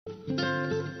สวั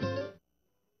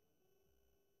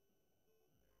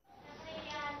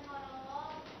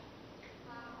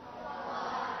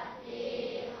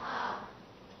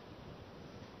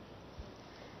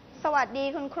สดี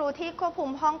คุณครูที่ควบคุ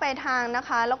มห้องปลายทางนะ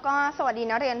คะแล้วก็สวัสดี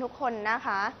นักเรียนทุกคนนะค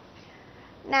ะ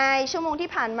ในชั่วโมงที่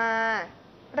ผ่านมา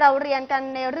เราเรียนกัน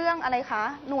ในเรื่องอะไรคะ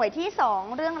หน่วยที่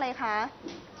2เรื่องอะไรคะ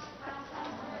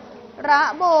ระ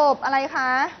บบอะไรค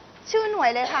ะชื่อหน่วย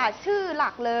เลยค่ะชื่อห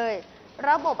ลักเลย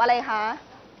ระบบอะไรคะ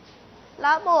ร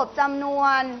ะบบจำนว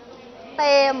นเ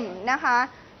ต็มนะคะ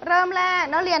เริ่มแรก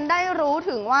นักเรียนได้รู้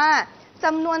ถึงว่าจ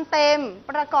ำนวนเต็ม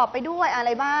ประกอบไปด้วยอะไร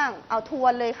บ้างเอาทว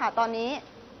นเลยค่ะตอนนี้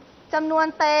จำนวน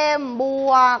เต็มบ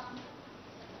วก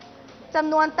จ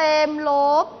ำนวนเต็มล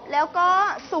บแล้วก็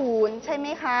0ใช่ไหม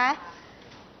คะ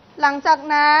หลังจาก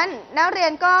นั้นนักเรีย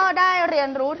นก็ได้เรียน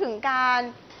รู้ถึงการ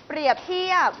เปรียบเที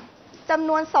ยบจำน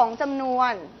วน2จำนว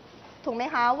นถูกไหม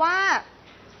คะว่า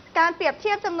การเปรียบเ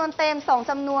ทียบจำนวนเต็ม2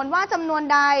จำนวนว่าจำนวน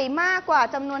ใดมากกว่า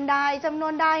จำนวนใดจำนว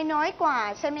นใดน้อยกว่า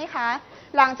ใช่ไหมคะ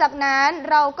หลังจากนั้น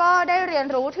เราก็ได้เรียน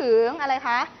รู้ถึงอะไรค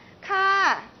ะค่า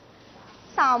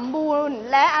สมบูรณ์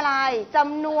และอะไรจ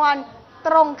ำนวนต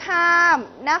รงข้าม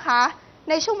นะคะ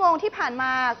ในชั่วโมงที่ผ่านม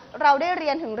าเราได้เรี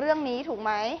ยนถึงเรื่องนี้ถูกไห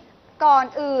ม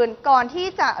ก่อนที่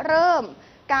จะเริ่ม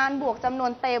การบวกจำนว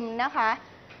นเต็มนะคะ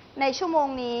ในชั่วโมง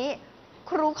นี้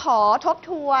ครูขอทบ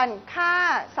ทวนค่า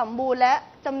สมบูรณ์และ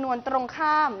จำนวนตรง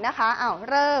ข้ามนะคะ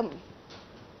เริ่ม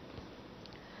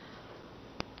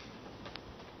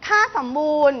ค่าสม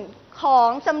บูรณ์ของ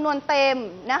จำนวนเต็ม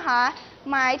นะคะ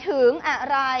หมายถึงอะ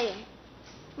ไร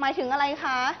หมายถึงอะไรค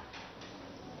ะ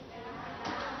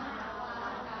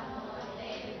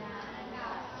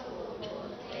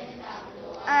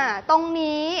ตรง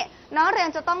นี้นักเรียน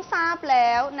จะต้องทราบแล้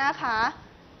วนะคะ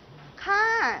ค่า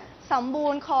สมบู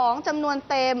รณ์ของจำนวน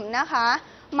เต็มนะคะ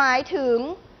หมายถึง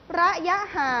ระยะ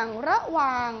ห่างระห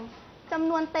ว่างจำ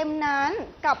นวนเต็มนั้น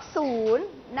กับ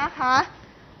0นะคะ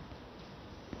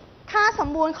ค่าสม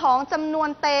บูรณ์ของจำนวน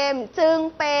เต็มจึง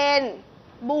เป็น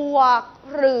บวก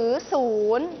หรือ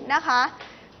0นะคะ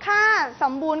ค่าส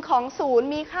มบูรณ์ของ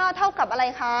0มีค่าเท่ากับอะไร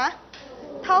คะ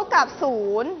เท่ากับ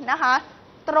0นะคะ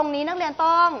ตรงนี้นักเรียน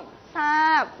ต้องทรา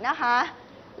บนะคะ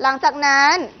หลังจากนั้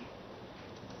น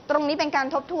ตรงนี้เป็นการ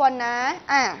ทบทวนนะ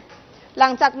หลั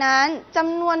งจากนั้นจ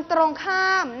ำนวนตรงข้า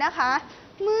มนะคะ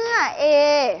เมื่อ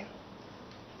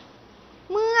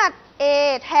a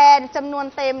แทนจำนวน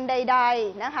เต็มใด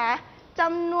ๆนะคะจ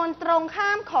ำนวนตรงข้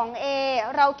ามของ a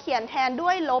เราเขียนแทนด้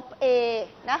วยลบ a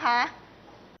นะคะ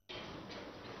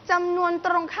จำนวนต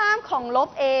รงข้ามของลบ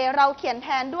a เราเขียนแท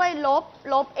นด้วย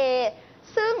ลบ a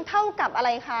ซึ่งเท่ากับอะไร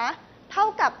คะเท่า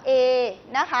กับ a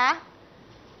นะคะ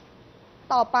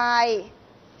ต่อไป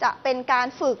จะเป็นการ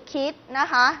ฝึกคิดนะ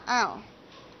คะ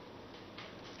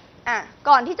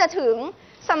ก่อนที่จะถึง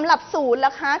สำหรับ0ล่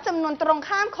ะคะจำนวนตรง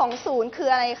ข้ามของ0คือ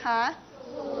อะไรคะ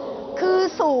คือ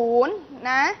0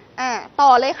นะต่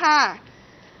อเลยค่ะ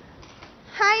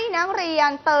ให้นักเรีย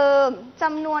นเติมจ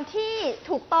ำนวนที่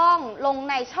ถูกต้องลง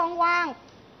ในช่องว่าง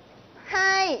ใ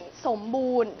ห้สม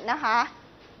บูรณ์นะคะ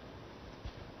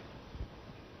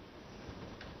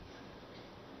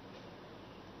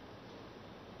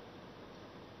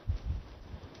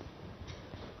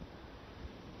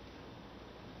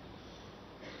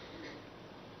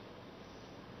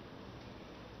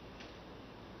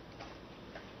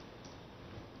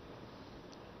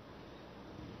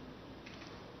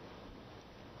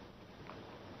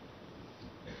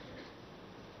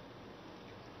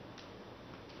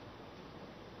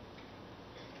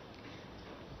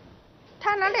ถ้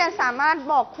านักเรียนสามารถ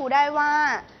บอกครูได้ว่า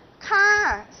ค่า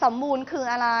สมบูรณ์คือ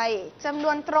อะไรจำน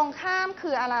วนตรงข้ามคื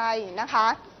ออะไรนะคะ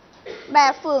แบ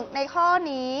บฝึกในข้อ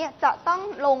นี้จะต้อง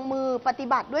ลงมือปฏิ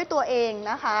บัติด้วยตัวเอง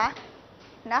นะคะ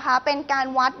เป็นการ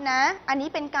วัดนะอันนี้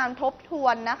เป็นการทบทว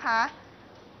นนะคะ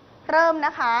เริ่มน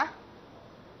ะคะ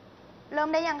เริ่ม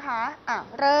ได้ยังคะ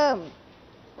เริ่ม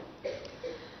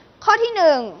ข้อที่1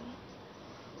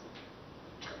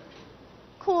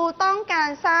ครูต้องการ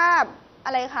ทราบอ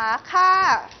ะไรคะค่า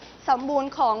สมบูร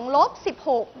ณ์ของลบ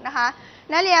16นะคะ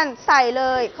นักเรียนใส่เล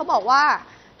ยเขาบอกว่า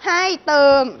ให้เติ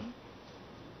ม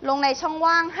ลงในช่อง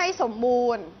ว่างให้สมบู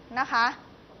รณ์นะคะ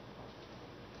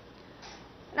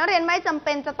นักเรียนไม่จำเ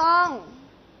ป็นจะต้อง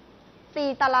ตี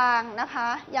ตารางนะคะ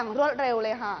อย่างรวดเร็วเล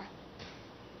ยค่ะ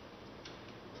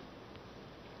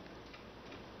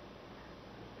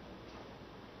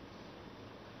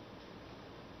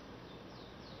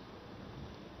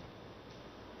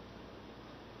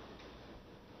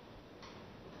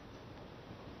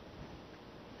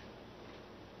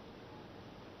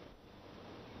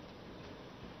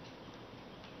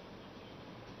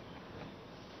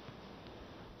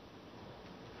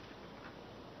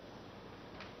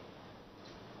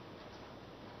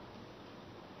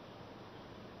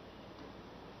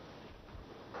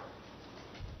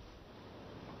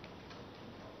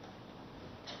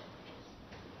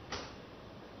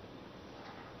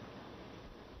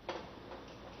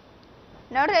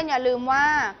นักเรียนอย่าลืมว่า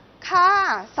ค่า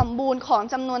สมบูรณ์ของ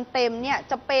จำนวนเต็มเนี่ย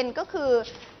จะเ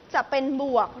ป็นบ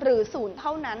วกหรือศูนย์เท่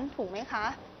านั้นถูกไหมคะ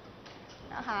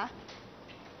นะคะ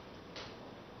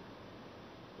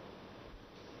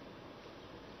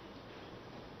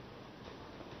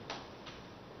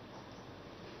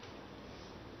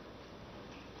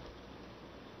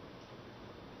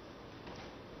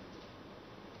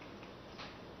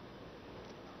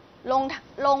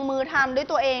ลงมือทำด้วย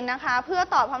ตัวเองนะคะเพื่อ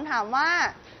ตอบคำถามว่า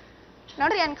นัก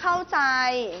เรียนเข้าใจ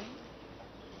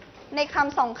ในค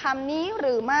ำ2 คำนี้ห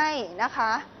รือไม่นะค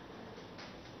ะ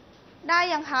ได้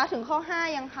ยังคะถึงข้อ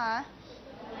5ยังคะ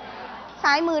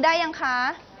ซ้ายมือได้ยังคะ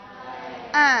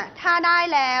ถ้าได้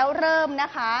แล้วเริ่มนะ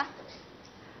คะ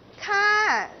ค่า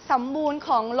สมบูรณ์ข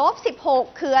องลบ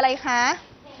16คืออะไรคะ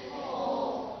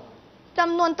จ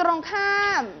ำนวนตรงข้า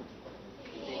ม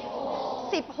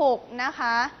16นะค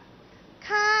ะ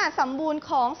ค่าสมบูรณ์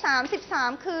ของ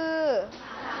33คือ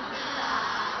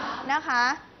นะคะ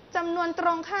จำนวนตร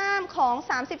งข้ามของ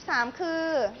33คือ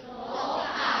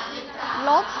ล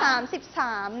บ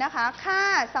33นะคะค่า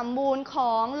สมบูรณ์ข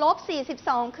องลบ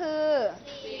42คือ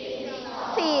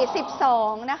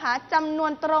42นะคะจำนว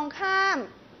นตรงข้าม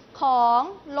ของ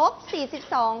ลบ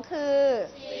42คือ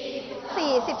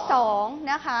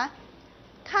42นะคะ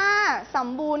ค่าสม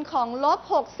บูรณ์ของลบ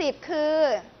60คือ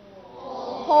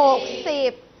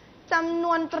60จำน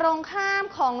วนตรงข้าม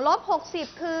ของลบ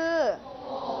60คือ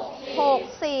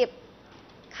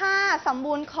60ค่าสม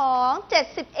บูรณ์ของ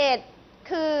71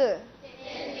คือ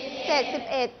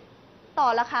71ต่อ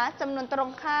ละคะจำนวนตร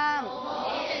งข้าม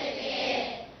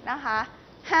นะคะ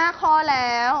5 ข้อแ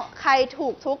ล้วใครถู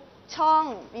กทุกช่อง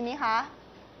มีไหมคะ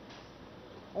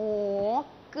โอ้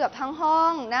เกือบทั้งห้อ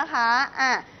งนะคะ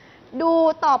ดู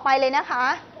ต่อไปเลยนะคะ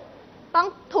ต้อง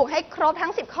ถูกให้ครบทั้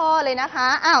ง10 ข้อเลยนะคะ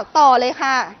ต่อเลย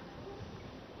ค่ะ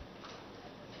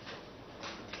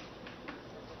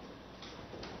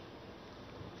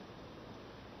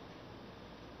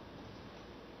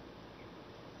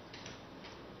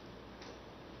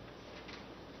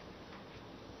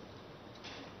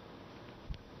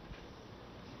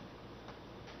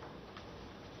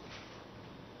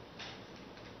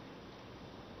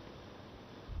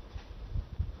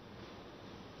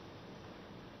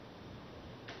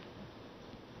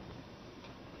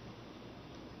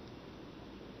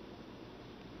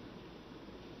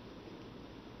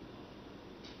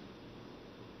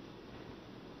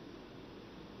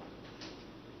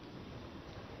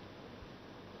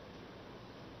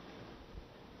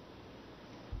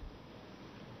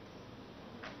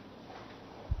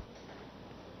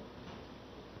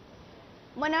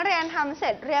เมื่อนักเรียนทำเส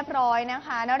ร็จเรียบร้อยนะค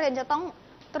ะนักเรียนจะต้อง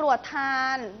ตรวจทา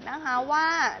นนะคะว่า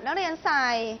นักเรียนใส่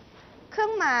เครื่อ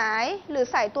งหมายหรือ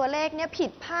ใส่ตัวเลขเนี่ยผิ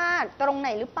ดพลาดตรงไหน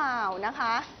หรือเปล่านะค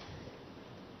ะ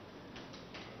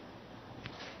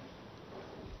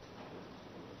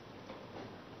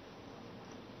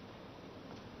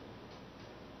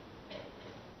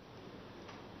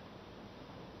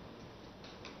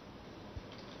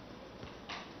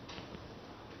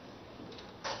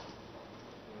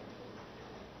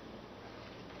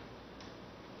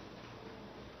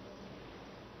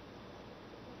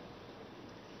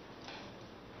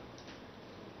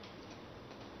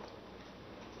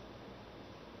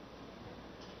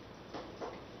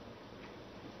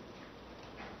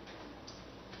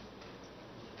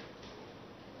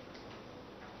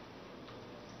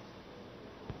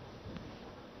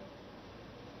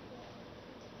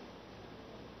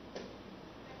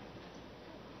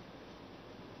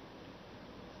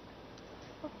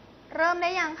เริ่มได้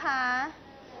ยังคะ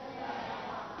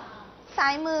ซ้า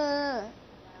ยมือ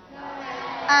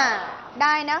ไ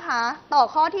ด้นะคะต่อ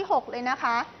ข้อที่6เลยนะค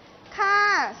ะค่า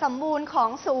สมบูรณ์ของ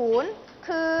0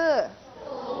คือ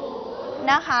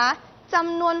นะคะจ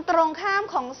ำนวนตรงข้าม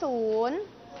ของ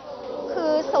0คื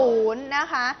อ0นะ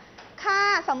คะค่า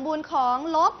สมบูรณ์ของ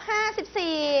ลบ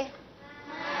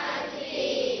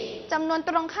54จำนวนต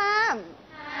รงข้าม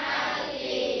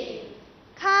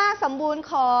ค่าสมบูรณ์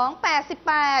ของ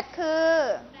88คือ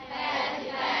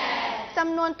จ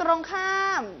ำนวนตรงข้า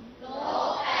ม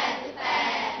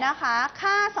นะคะ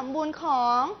ค่าสมบูรณ์ขอ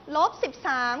งลบ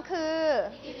13คือ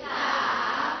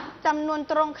จำนวน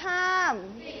ตรงข้าม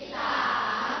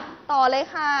ต่อเลย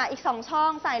ค่ะอีก2 ช่อ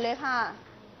งใส่เลยค่ะ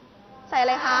ใส่อะ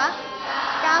ไรคะ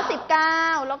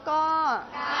99แล้วก็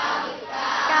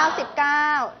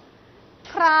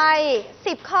99ใคร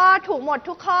10 ข้อถูกหมด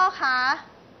ทุกข้อคะ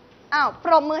ป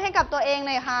รบมือให้กับตัวเอง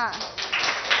เลยค่ะ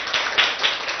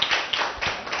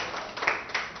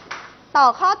ต่อ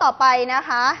ข้อต่อไปนะ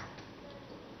คะ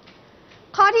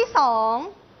ข้อที่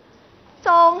2จ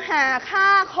งหาค่า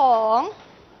ของ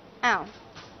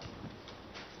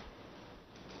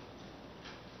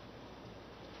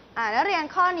นักเรียน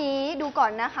ข้อนี้ดูก่อ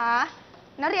นนะคะ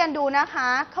นักเรียนดูนะคะ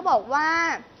เขาบอกว่า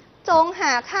จงห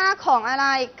าค่าของอะไร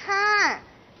ค่า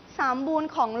สมบูรณ์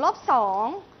ของ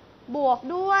-2 บวก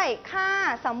ด้วยค่า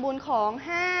สมบูรณ์ของ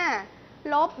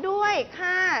5ลบด้วย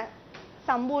ค่า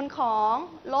สมบูรณ์ของ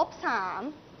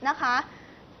-3นะคะ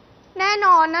แน่น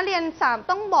อนนักเรียน3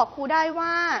ต้องบอกครูได้ว่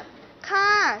าค่า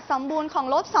สมบูรณ์ของ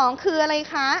-2คืออะไร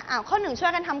คะข้อ1ช่ว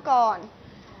ยกันทำก่อน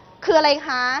คืออะไรค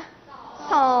ะ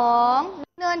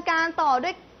2ดำเนินการต่อด้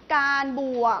วยการบ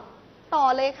วกต่อ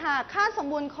เลยค่ะค่าสม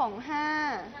บูรณ์ของ5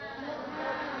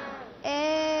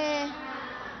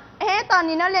ตอน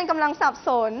นี้นักเรียนกำลังสับส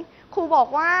นครูบอก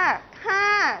ว่าค่า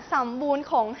สมบูรณ์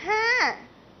ของ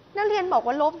5นักเรียนบอก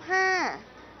ว่า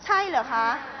-5ใช่เหรอคะ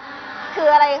คือ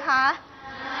อะไรคะ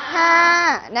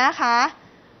5นะคะ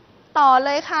ต่อเล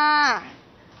ยค่ะ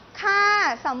ค่า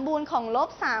สมบูรณ์ของ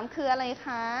-3คืออะไรค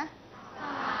ะ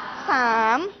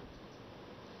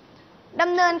3ด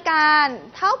ำเนินการ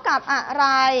เท่ากับอะไร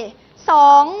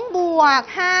2บวก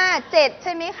5 7ใ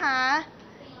ช่ไหมคะ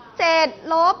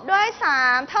7ลบด้วย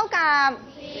3เท่ากับ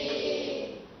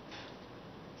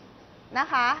4นะ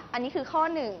คะอันนี้คือข้อ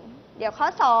1เดี๋ยวข้อ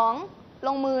2ล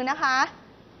งมือนะคะ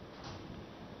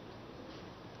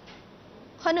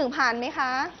ข้อ1ผ่านไหมค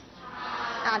ะ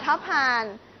ถ้าผ่าน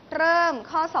เริ่ม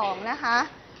ข้อ2นะคะ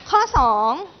ข้อ2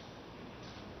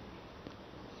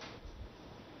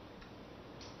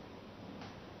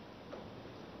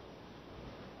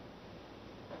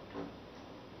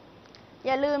อ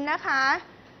ย่าลืมนะคะ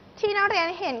ที่นักเรียน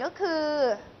เห็นก็คือ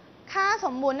ค่าส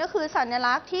มบูรณ์ก็คือสัญ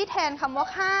ลักษณ์ที่แทนคำว่า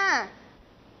ค่า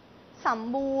สม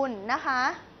บูรณ์นะคะ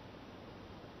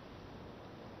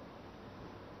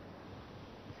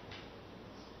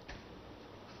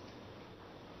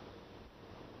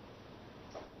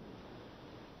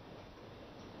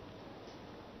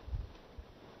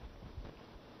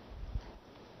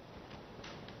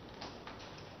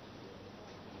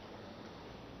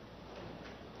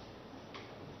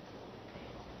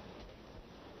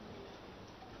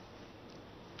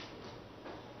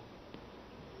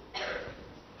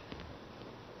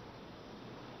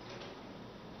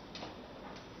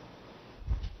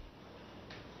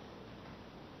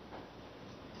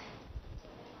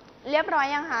เรียบร้อย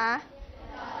ยังคะ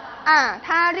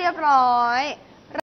ถ้าเรียบร้อย